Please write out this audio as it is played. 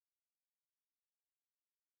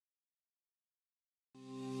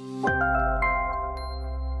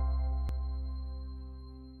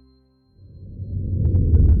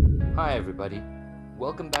Hi everybody,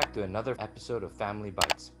 welcome back to another episode of Family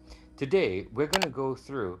Bytes. Today we're going to go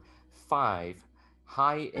through 5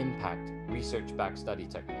 high-impact research-backed study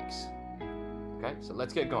techniques. Okay, so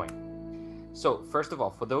let's get going. So first of all,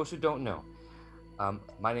 for those who don't know,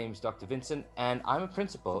 my name is Dr. Vincent and I'm a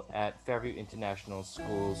principal at Fairview International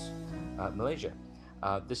Schools, Malaysia.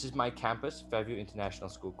 This is my campus, Fairview International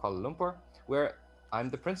School, Kuala Lumpur, where I'm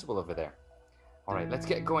the principal over there. All right, let's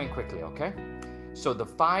get going quickly, okay? So the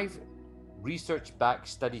 5 research-backed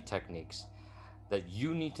study techniques that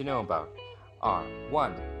you need to know about are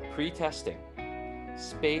 1. Pre-testing,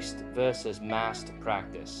 spaced versus massed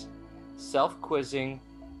practice, self-quizzing,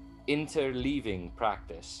 interleaving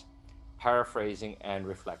practice, paraphrasing, and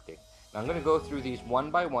reflecting. Now I'm going to go through these one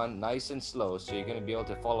by one, nice and slow, so you're going to be able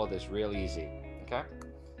to follow this real easy, okay?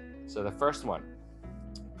 So the first one,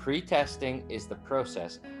 pre-testing is the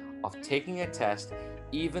process of taking a test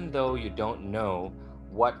even though you don't know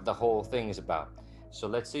what the whole thing is about. So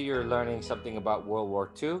let's say you're learning something about World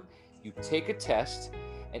War II, you take a test,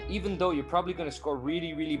 and even though you're probably going to score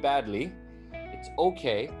really badly, it's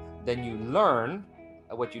okay, then you learn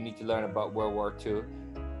what you need to learn about World War II,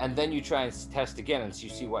 and then you try and test again and you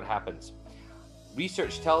see what happens.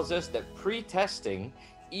 Research tells us that pre-testing,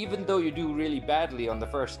 even though you do really badly on the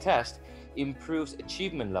first test, improves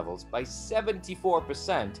achievement levels by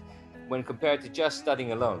 74% when compared to just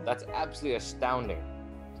studying alone. That's absolutely astounding.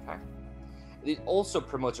 Okay. It also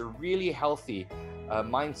promotes a really healthy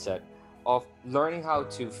mindset of learning how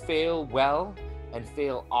to fail well and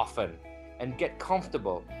fail often and get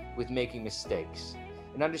comfortable with making mistakes.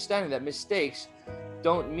 And understanding that mistakes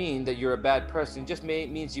don't mean that you're a bad person, it just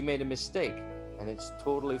means you made a mistake, and it's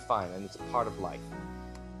totally fine and it's a part of life.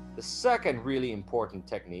 The second really important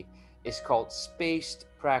technique is called spaced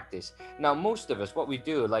practice. Now, most of us, what we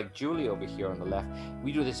do, like Julie over here on the left,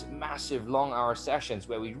 we do this massive long hour sessions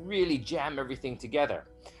where we really jam everything together.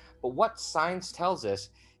 But what science tells us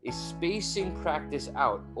is spacing practice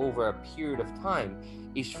out over a period of time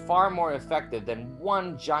is far more effective than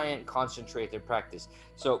one giant concentrated practice.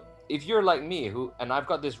 So if you're like me, and I've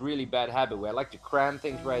got this really bad habit where I like to cram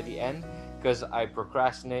things right at the end because I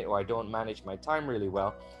procrastinate or I don't manage my time really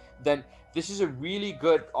well, then this is a really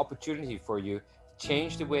good opportunity for you to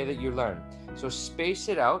change the way that you learn. So space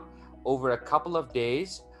it out over a couple of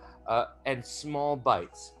days and small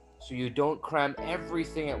bites, so you don't cram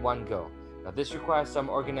everything at one go. Now this requires some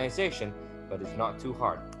organization, but it's not too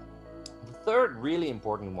hard. The third really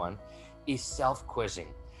important one is self-quizzing,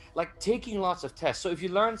 like taking lots of tests. So if you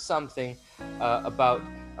learn something about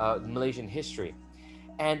Malaysian history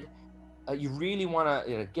and you really want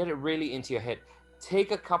to get it really into your head,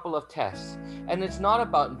 take a couple of tests. And it's not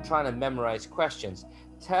about trying to memorize questions.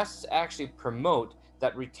 Tests actually promote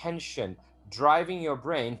that retention, driving your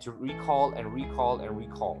brain to recall and recall and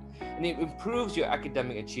recall. And it improves your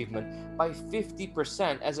academic achievement by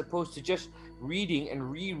 50% as opposed to just reading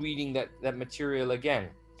and rereading that material again.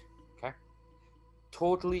 Okay?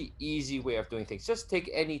 Totally easy way of doing things. Just take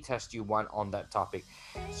any test you want on that topic.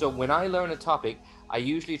 So when I learn a topic, I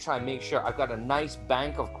usually try and make sure I've got a nice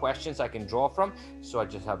bank of questions I can draw from, so I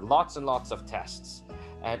just have lots and lots of tests.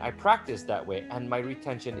 And I practice that way, and my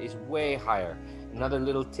retention is way higher. Another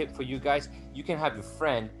little tip for you guys, you can have your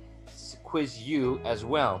friend quiz you as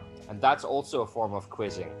well, and that's also a form of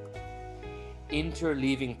quizzing.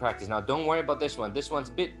 Interleaving practice. Now don't worry about this one. This one's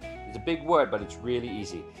it's a big word, but it's really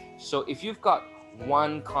easy. So if you've got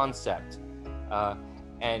one concept,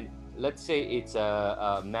 and let's say it's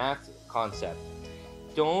a math concept,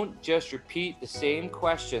 don't just repeat the same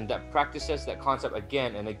question that practices that concept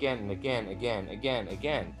again and again and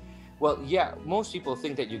again. Well, yeah, most people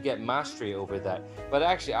think that you get mastery over that, but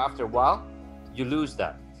actually after a while, you lose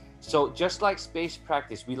that. So just like spaced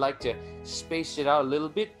practice, we like to space it out a little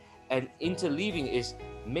bit, and interleaving is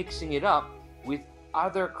mixing it up with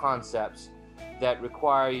other concepts that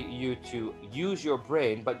require you to use your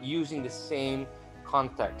brain, but using the same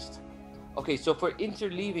context. Okay, so for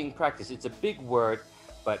interleaving practice, it's a big word,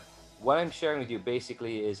 but what I'm sharing with you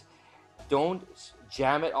basically is don't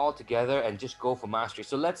jam it all together and just go for mastery.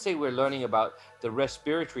 So let's say we're learning about the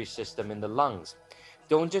respiratory system in the lungs.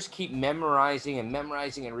 Don't just keep memorizing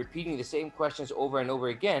and repeating the same questions over and over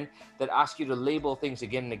again that ask you to label things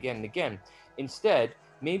again and again and again. Instead,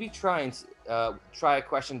 maybe try a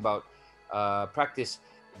question about practice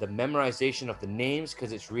the memorization of the names,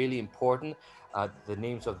 because it's really important, the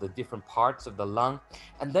names of the different parts of the lung,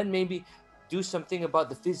 and then maybe do something about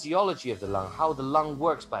the physiology of the lung, how the lung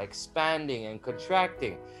works by expanding and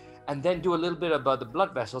contracting, and then do a little bit about the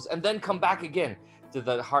blood vessels, and then come back again. to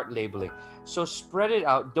the heart labeling. So spread it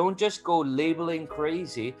out. Don't just go labeling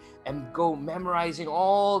crazy and go memorizing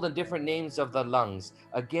all the different names of the lungs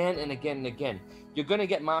again and again and again. You're going to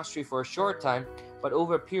get mastery for a short time, but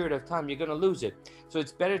over a period of time, you're going to lose it. So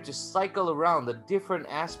it's better to cycle around the different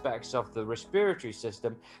aspects of the respiratory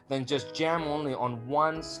system than just jam only on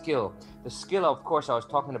one skill. The skill, of course, I was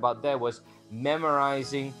talking about there was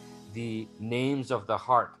memorizing the names of the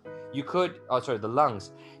heart. You could, the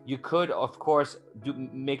lungs. You could, of course,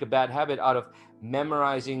 make a bad habit out of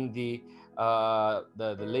memorizing the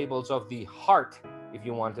labels of the heart if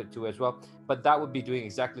you wanted to as well, but that would be doing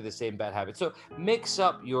exactly the same bad habit. So mix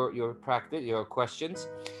up your practice, your questions,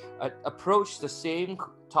 approach the same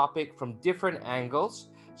topic from different angles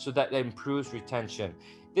so that it improves retention.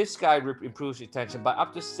 This guy improves retention by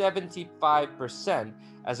up to 75%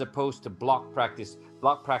 as opposed to block practice.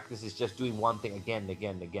 Block practice is just doing one thing again and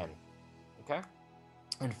again and again. Okay?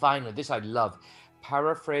 And finally, this I love,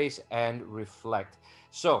 paraphrase and reflect.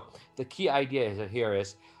 So the key idea here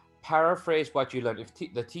is paraphrase what you learned.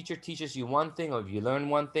 If the teacher teaches you one thing, or if you learn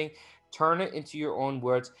one thing, turn it into your own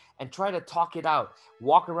words and try to talk it out.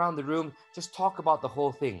 Walk around the room, just talk about the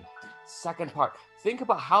whole thing. Second part, think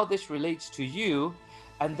about how this relates to you,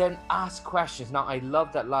 and then ask questions. Now, I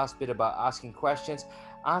love that last bit about asking questions.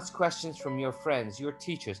 Ask questions from your friends, your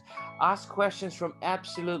teachers. Ask questions from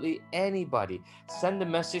absolutely anybody. Send a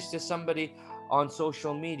message to somebody on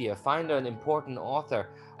social media. Find an important author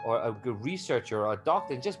or a good researcher or a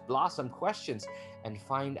doctor and just blossom questions and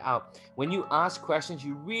find out. When you ask questions,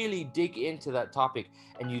 you really dig into that topic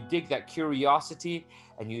and you dig that curiosity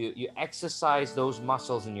and you exercise those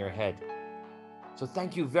muscles in your head. So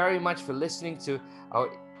thank you very much for listening to our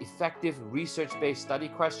effective research-based study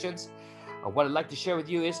questions. What I'd like to share with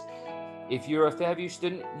you is, if you're a Fairview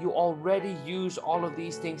student, you already use all of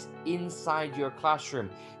these things inside your classroom.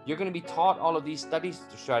 You're going to be taught all of these study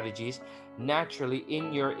strategies naturally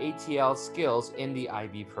in your ATL skills in the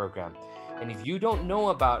IB program. And if you don't know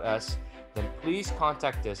about us, then please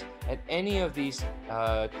contact us at any of these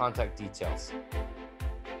contact details.